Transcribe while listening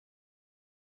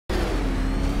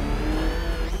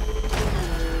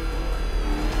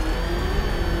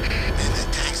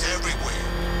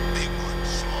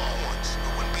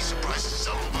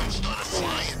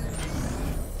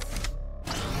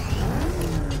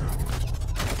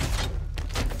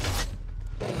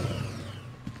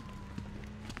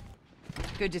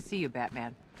Good to see you,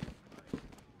 Batman.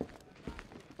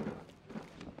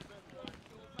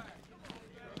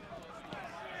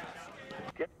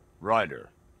 Ryder.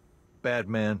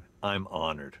 Batman, I'm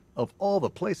honored. Of all the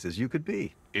places you could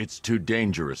be. It's too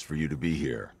dangerous for you to be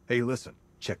here. Hey, listen,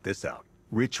 check this out.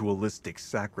 Ritualistic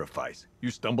sacrifice. You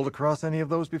stumbled across any of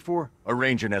those before?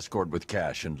 Arrange an escort with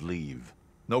cash and leave.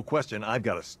 No question, I've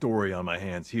got a story on my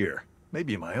hands here.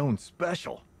 Maybe my own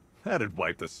special. That'd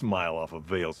wipe the smile off of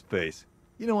Vale's face.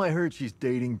 You know, I heard she's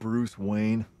dating Bruce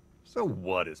Wayne. So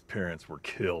what, his parents were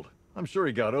killed? I'm sure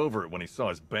he got over it when he saw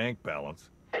his bank balance.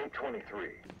 823.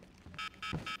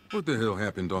 What the hell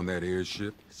happened on that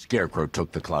airship? Scarecrow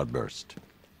took the cloudburst.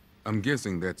 I'm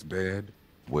guessing that's bad.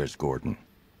 Where's Gordon?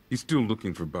 He's still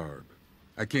looking for Barb.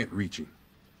 I can't reach him.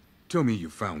 Tell me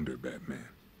you found her, Batman.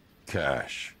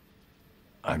 Cash.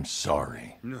 I'm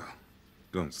sorry. No,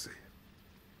 don't say it.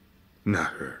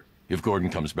 Not her. If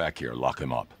Gordon comes back here, lock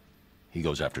him up. He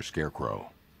goes after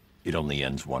Scarecrow. It only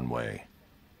ends one way.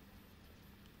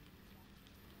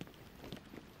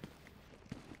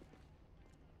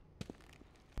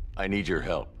 I need your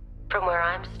help. From where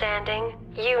I'm standing,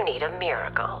 you need a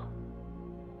miracle.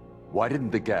 Why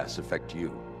didn't the gas affect you?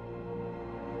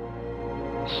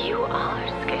 You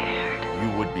are scared.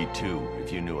 You would be too,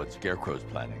 if you knew what Scarecrow's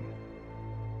planning.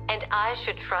 And I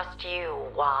should trust you.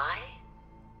 Why?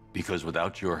 Because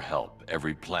without your help,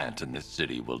 every plant in this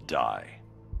city will die.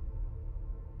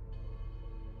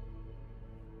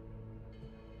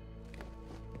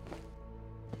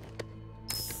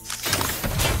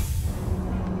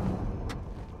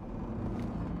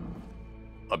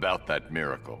 About that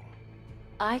miracle.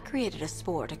 I created a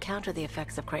spore to counter the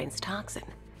effects of Crane's toxin.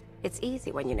 It's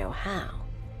easy when you know how,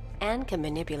 and can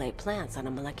manipulate plants on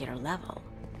a molecular level.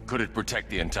 Could it protect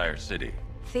the entire city?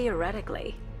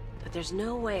 Theoretically, but there's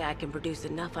no way I can produce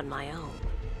enough on my own.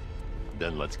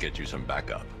 Then let's get you some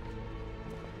backup.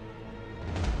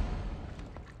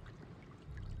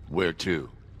 Where to?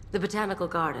 The Botanical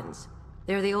Gardens.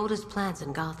 They're the oldest plants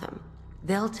in Gotham.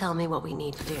 They'll tell me what we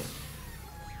need to do.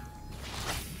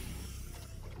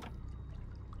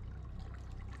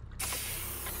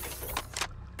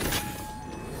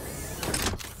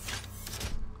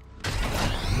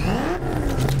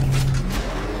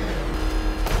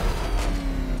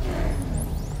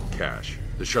 Cash.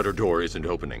 The shutter door isn't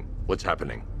opening. What's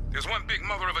happening? There's one big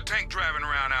mother of a tank driving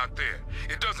around out there.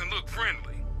 It doesn't look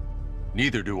friendly.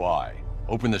 Neither do I.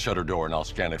 Open the shutter door and I'll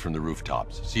scan it from the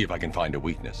rooftops. See if I can find a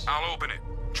weakness. I'll open it.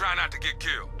 Try not to get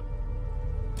killed.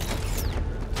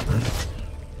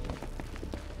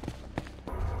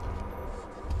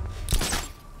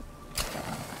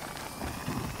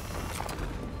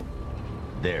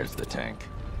 There's the tank.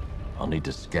 I'll need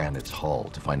to scan its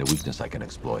hull to find a weakness I can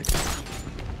exploit.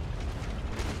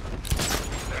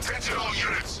 Attention all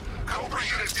units! Cobra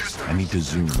unit dispatch. I need to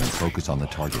zoom and focus on the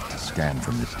target to scan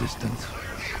from this distance. The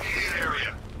immediate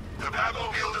area. The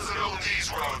Batmobile doesn't own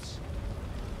these roads.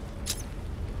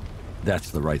 That's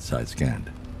the right side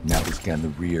scanned. Now to scan the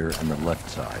rear and the left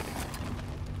side.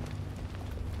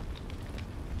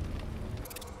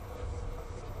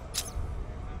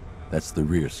 That's the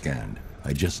rear scanned.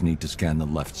 I just need to scan the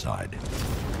left side.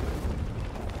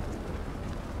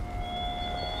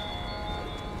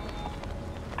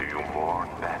 Do you mourn,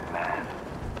 Batman?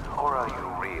 Or are you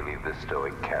really the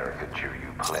stoic caricature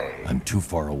you play? I'm too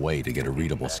far away to get a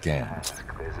readable scan.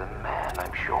 There's a man,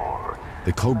 I'm sure.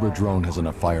 The Cobra drone has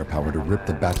enough firepower to rip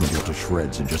the Batmobile to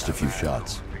shreds in just a few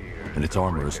shots. And its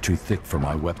armor is too thick for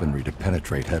my weaponry to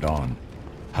penetrate head-on.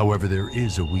 However, there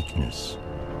is a weakness.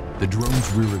 The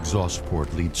drone's rear exhaust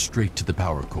port leads straight to the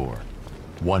power core.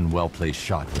 One well-placed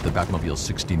shot with the Batmobile's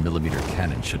 60mm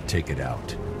cannon should take it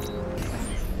out.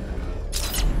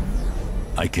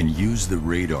 I can use the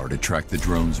radar to track the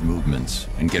drone's movements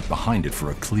and get behind it for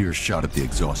a clear shot at the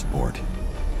exhaust port.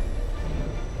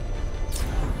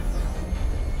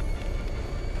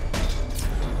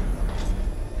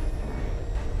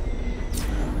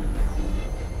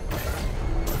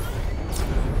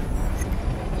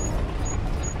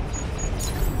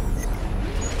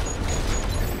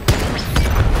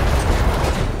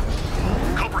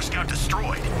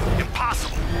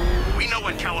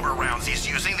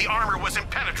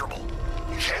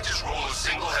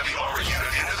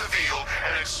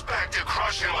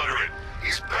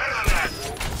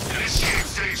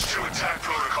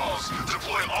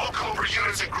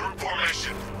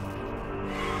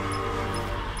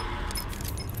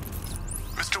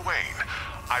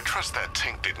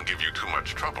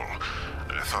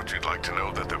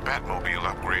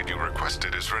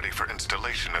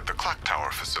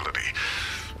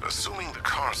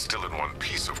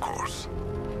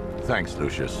 Thanks,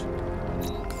 Lucius.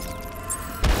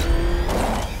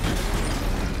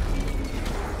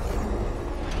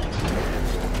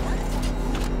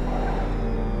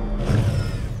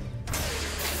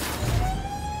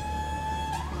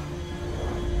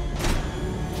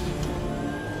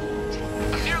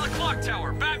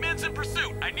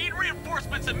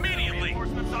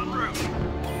 en route.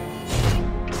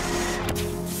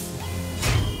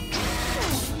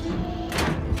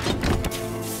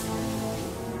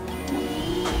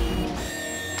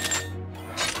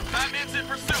 Batman's in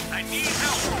pursuit. I need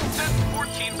help. Send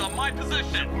support teams on my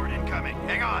position. Support incoming.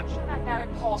 Hang on.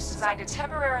 Magnetic pulse designed to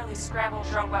temporarily scramble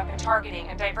drone weapon targeting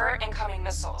and divert incoming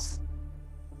missiles.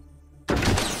 Got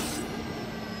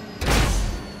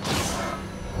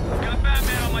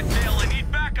Batman on my tail. I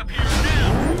need backup here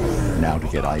now. Now to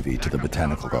get Ivy to the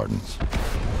botanical gardens.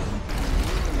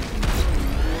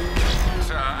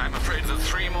 Sir, I'm afraid that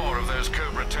 3 more of those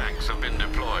Cobra tanks have been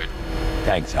deployed.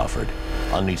 Thanks, Alfred.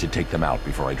 I'll need to take them out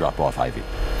before I drop off Ivy.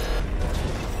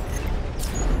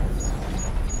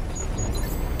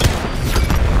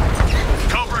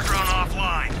 Cobra drone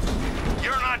offline.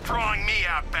 You're not drawing me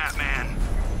out, Batman.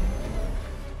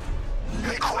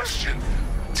 Hey, question.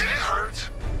 Did it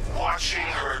hurt watching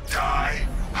her die?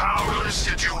 Powerless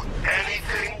to do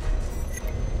anything?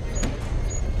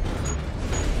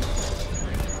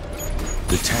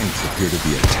 The tanks appear to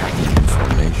be attacking in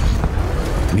formation.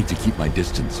 I need to keep my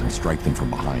distance and strike them from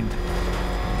behind.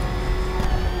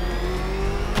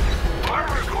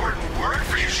 Barbara Gordon worked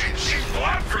for you. She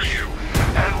fought for you.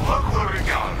 And look where we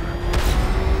got her.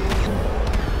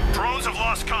 Drones have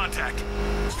lost contact.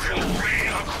 We'll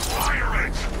reacquire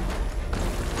it.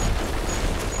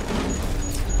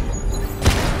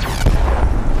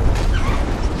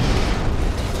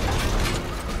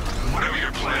 Whatever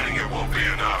you're planning, it won't be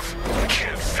enough. We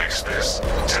can't fix this.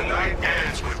 Tonight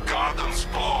ends with Gotham's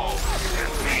ball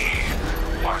and me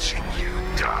watching you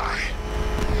die.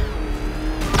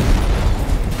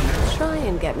 Try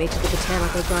and get me to the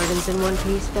botanical gardens in one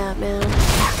piece, Batman.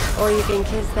 Or you can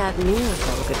kiss that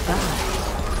miracle goodbye.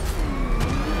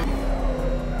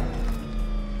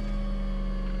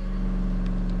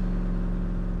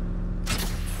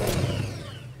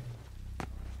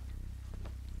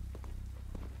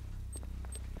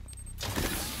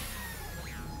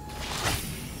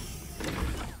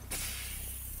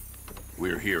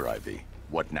 We're here, Ivy.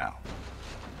 What now?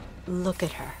 Look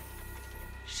at her.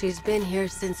 She's been here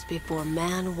since before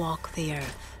man walked the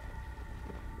earth.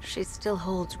 She still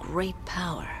holds great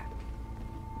power.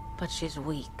 But she's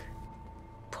weak.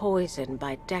 Poisoned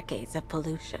by decades of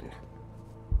pollution.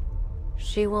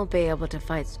 She won't be able to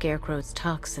fight Scarecrow's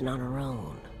toxin on her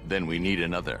own. Then we need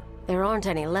another. There aren't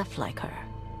any left like her.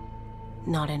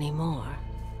 Not anymore.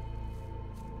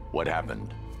 What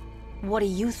happened? What do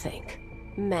you think?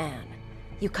 Man,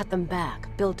 you cut them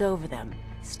back, built over them,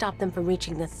 stopped them from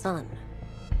reaching the sun.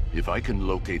 If I can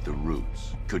locate the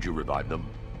roots, could you revive them?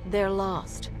 They're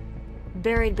lost.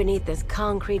 Buried beneath this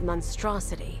concrete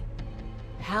monstrosity.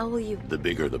 How will you... The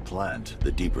bigger the plant,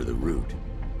 the deeper the root.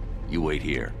 You wait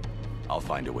here. I'll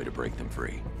find a way to break them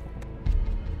free.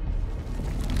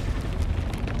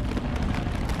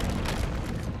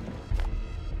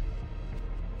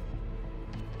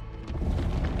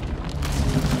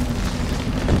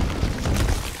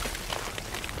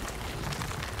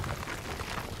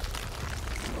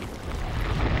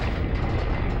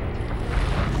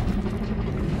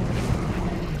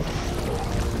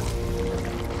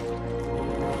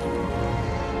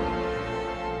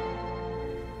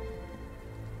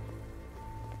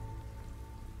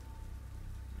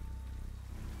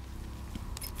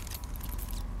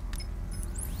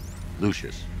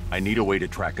 Lucius, I need a way to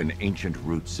track an ancient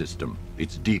root system.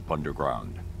 It's deep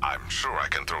underground. I'm sure I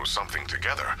can throw something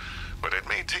together, but it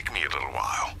may take me a little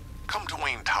while. Come to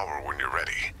Wayne Tower when you're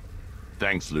ready.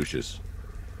 Thanks, Lucius.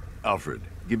 Alfred,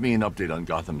 give me an update on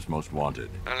Gotham's Most Wanted.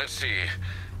 Let's see.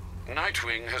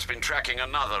 Nightwing has been tracking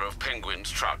another of Penguin's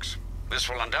trucks. This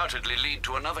will undoubtedly lead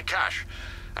to another cache,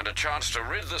 and a chance to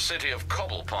rid the city of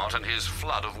Cobblepot and his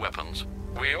flood of weapons.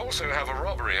 We also have a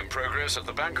robbery in progress at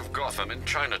the Bank of Gotham in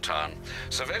Chinatown.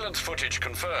 Surveillance footage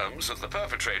confirms that the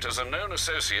perpetrators are known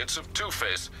associates of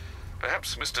Two-Face.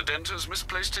 Perhaps Mr. Dent has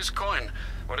misplaced his coin.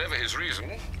 Whatever his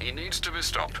reason, he needs to be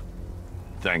stopped.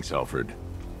 Thanks, Alfred.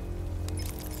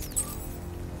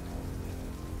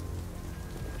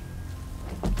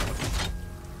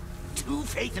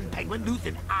 Two-Face and Penguin loose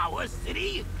in our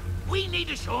city? We need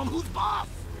to show them who's boss.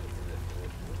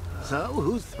 So,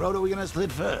 whose throat are we gonna slit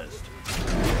first?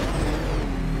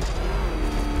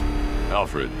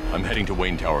 Alfred, I'm heading to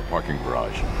Wayne Tower parking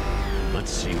garage.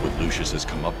 Let's see what Lucius has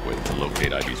come up with to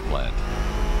locate Ivy's plant.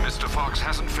 Mr. Fox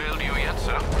hasn't failed you yet,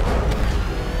 sir?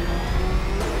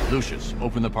 Lucius,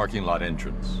 open the parking lot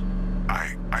entrance.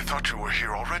 I thought you were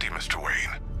here already, Mr.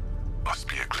 Wayne. Must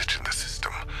be a glitch in the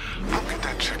system. I'll get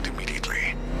that checked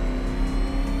immediately.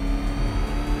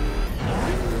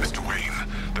 Mr.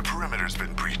 Wayne, the perimeter's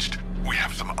been breached. We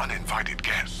have some uninvited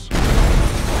guests.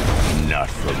 Not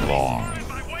from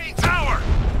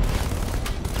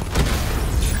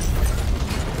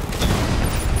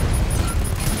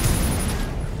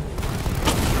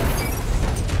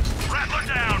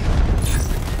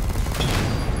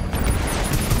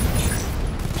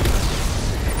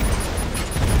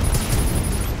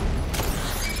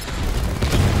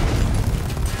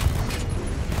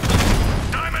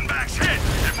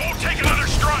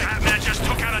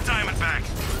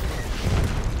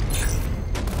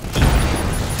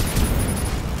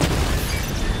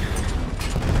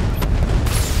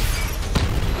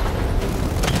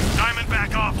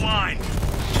offline!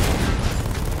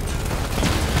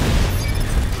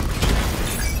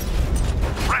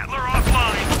 Rattler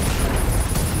offline!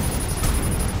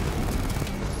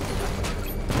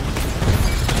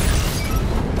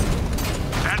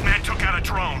 Batman took out a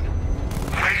drone.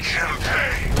 Make him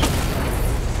pay.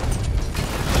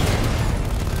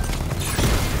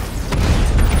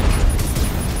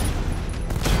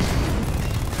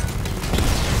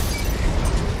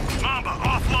 Mamba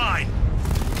offline!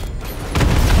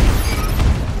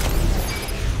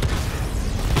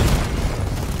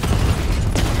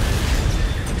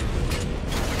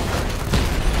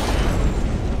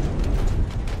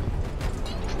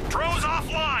 Drone's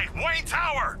offline! Wayne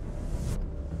Tower!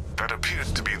 That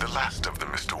appears to be the last of them,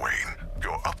 Mr. Wayne.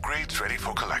 Your upgrade's ready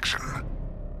for collection.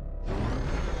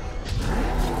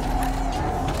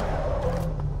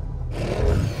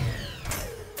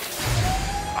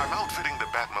 I'm outfitting the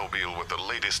Batmobile with the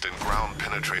latest in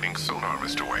ground-penetrating sonar,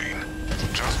 Mr. Wayne.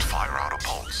 Just fire out a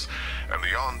pulse, and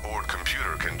the onboard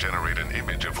computer can generate an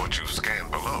image of what you scan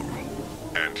below.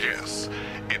 And yes,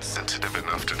 it's sensitive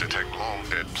enough to detect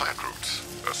long-dead plant roots,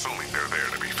 assuming they're there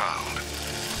to be found.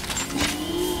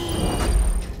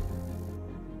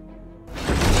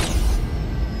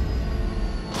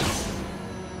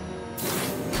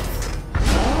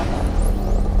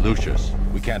 Lucius,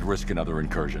 we can't risk another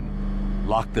incursion.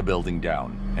 Lock the building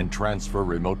down and transfer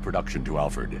remote production to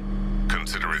Alfred.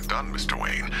 Consider it done, Mr.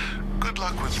 Wayne. Good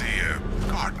luck with the,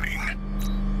 gardening.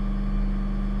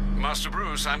 Master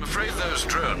Bruce, I'm afraid those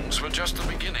drones were just the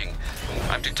beginning.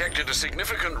 I've detected a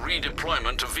significant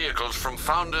redeployment of vehicles from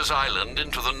Founders Island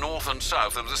into the north and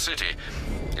south of the city.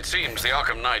 It seems the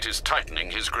Arkham Knight is tightening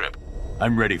his grip.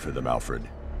 I'm ready for them, Alfred.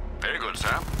 Very good,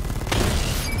 sir.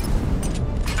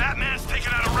 Batman's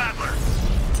taken out a Rattler!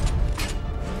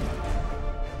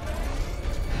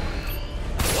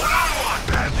 One-on-one,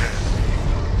 Batman!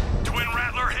 Twin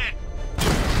Rattler hit!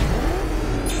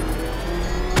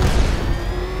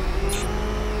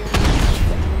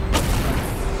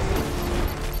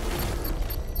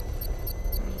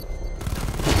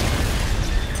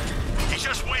 He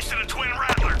just wasted a Twin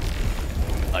Rattler!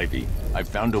 Ivy, I've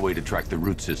found a way to track the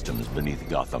root systems beneath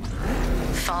Gotham.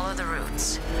 Follow the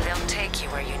routes. They'll take you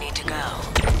where you need to go.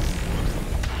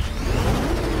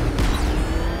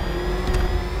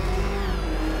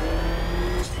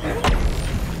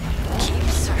 Keep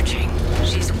searching.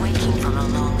 She's waking from a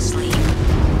long sleep.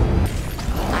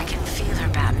 I can feel her,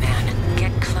 Batman.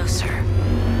 Get closer.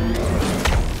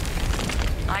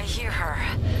 I hear her,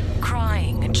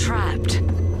 crying and trapped.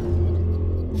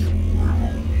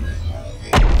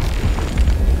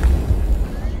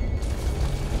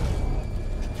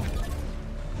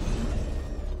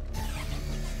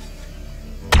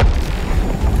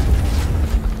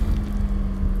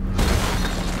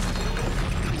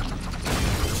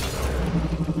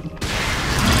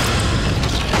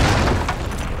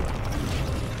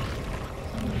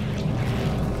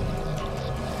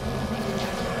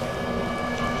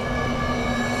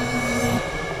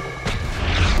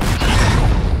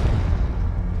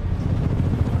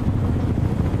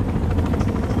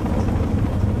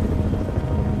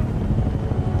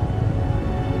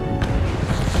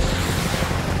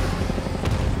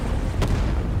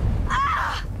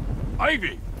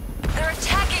 Ivy! They're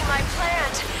attacking my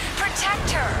plant!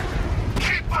 Protect her!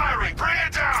 Keep firing! Bring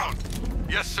it down!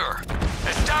 Yes, sir.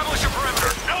 Establish a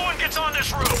perimeter. No one gets on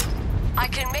this roof! I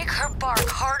can make her bark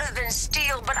harder than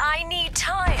steel, but I need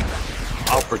time!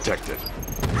 I'll protect it.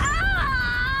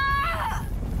 Ah!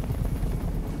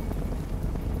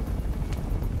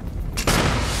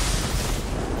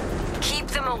 Keep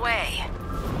them away.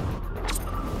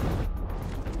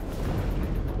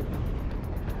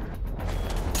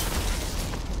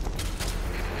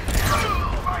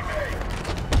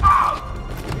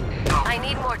 I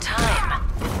need more time.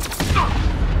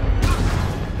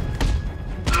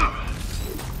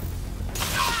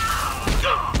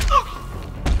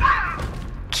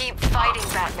 Keep fighting,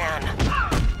 Batman.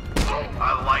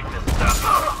 I like this stuff.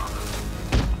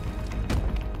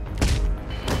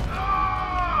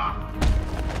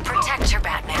 Protect her,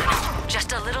 Batman.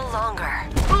 Just a little longer.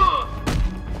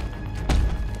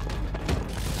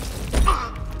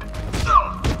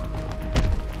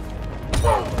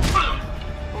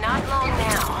 Not long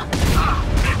now.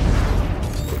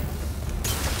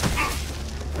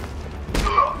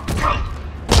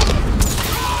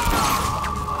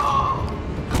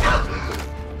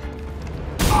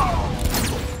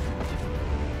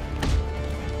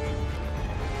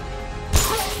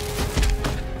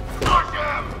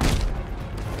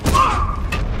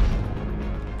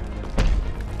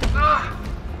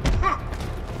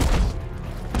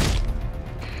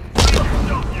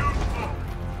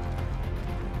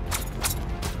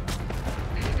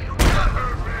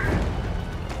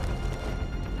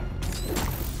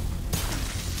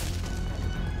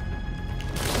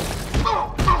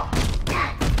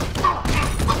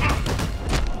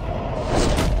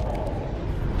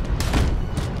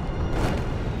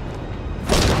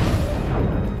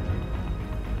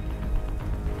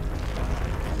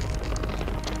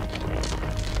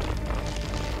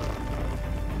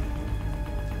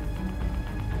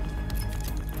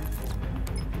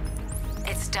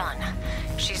 almost done.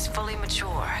 She's fully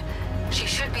mature. She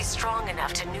should be strong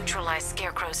enough to neutralize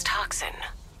Scarecrow's toxin.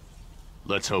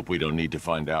 Let's hope we don't need to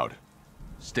find out.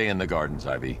 Stay in the gardens,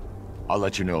 Ivy. I'll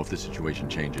let you know if the situation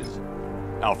changes.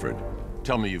 Alfred,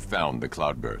 tell me you've found the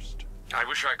cloudburst. I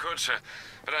wish I could, sir,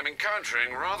 but I'm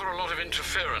encountering rather a lot of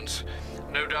interference.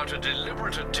 No doubt a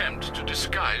deliberate attempt to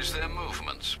disguise their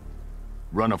movements.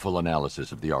 Run a full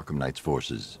analysis of the Arkham Knight's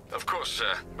forces. Of course,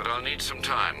 sir, but I'll need some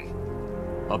time.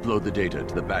 Upload the data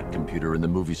to the Bat computer in the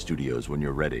movie studios when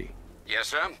you're ready. Yes,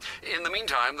 sir. In the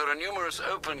meantime, there are numerous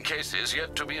open cases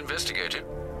yet to be investigated.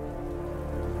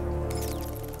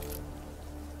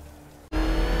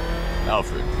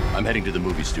 Alfred, I'm heading to the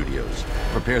movie studios.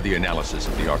 Prepare the analysis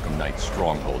of the Arkham Knight's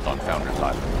stronghold on Founders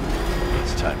Island.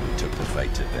 It's time we took the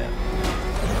fight to them.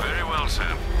 Very well, sir.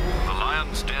 The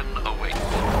Lion's Den awaits.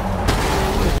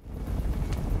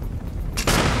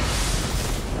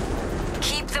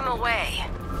 Keep them away.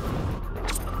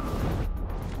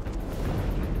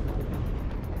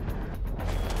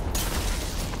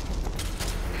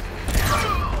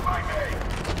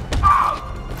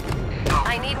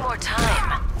 I need more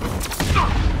time.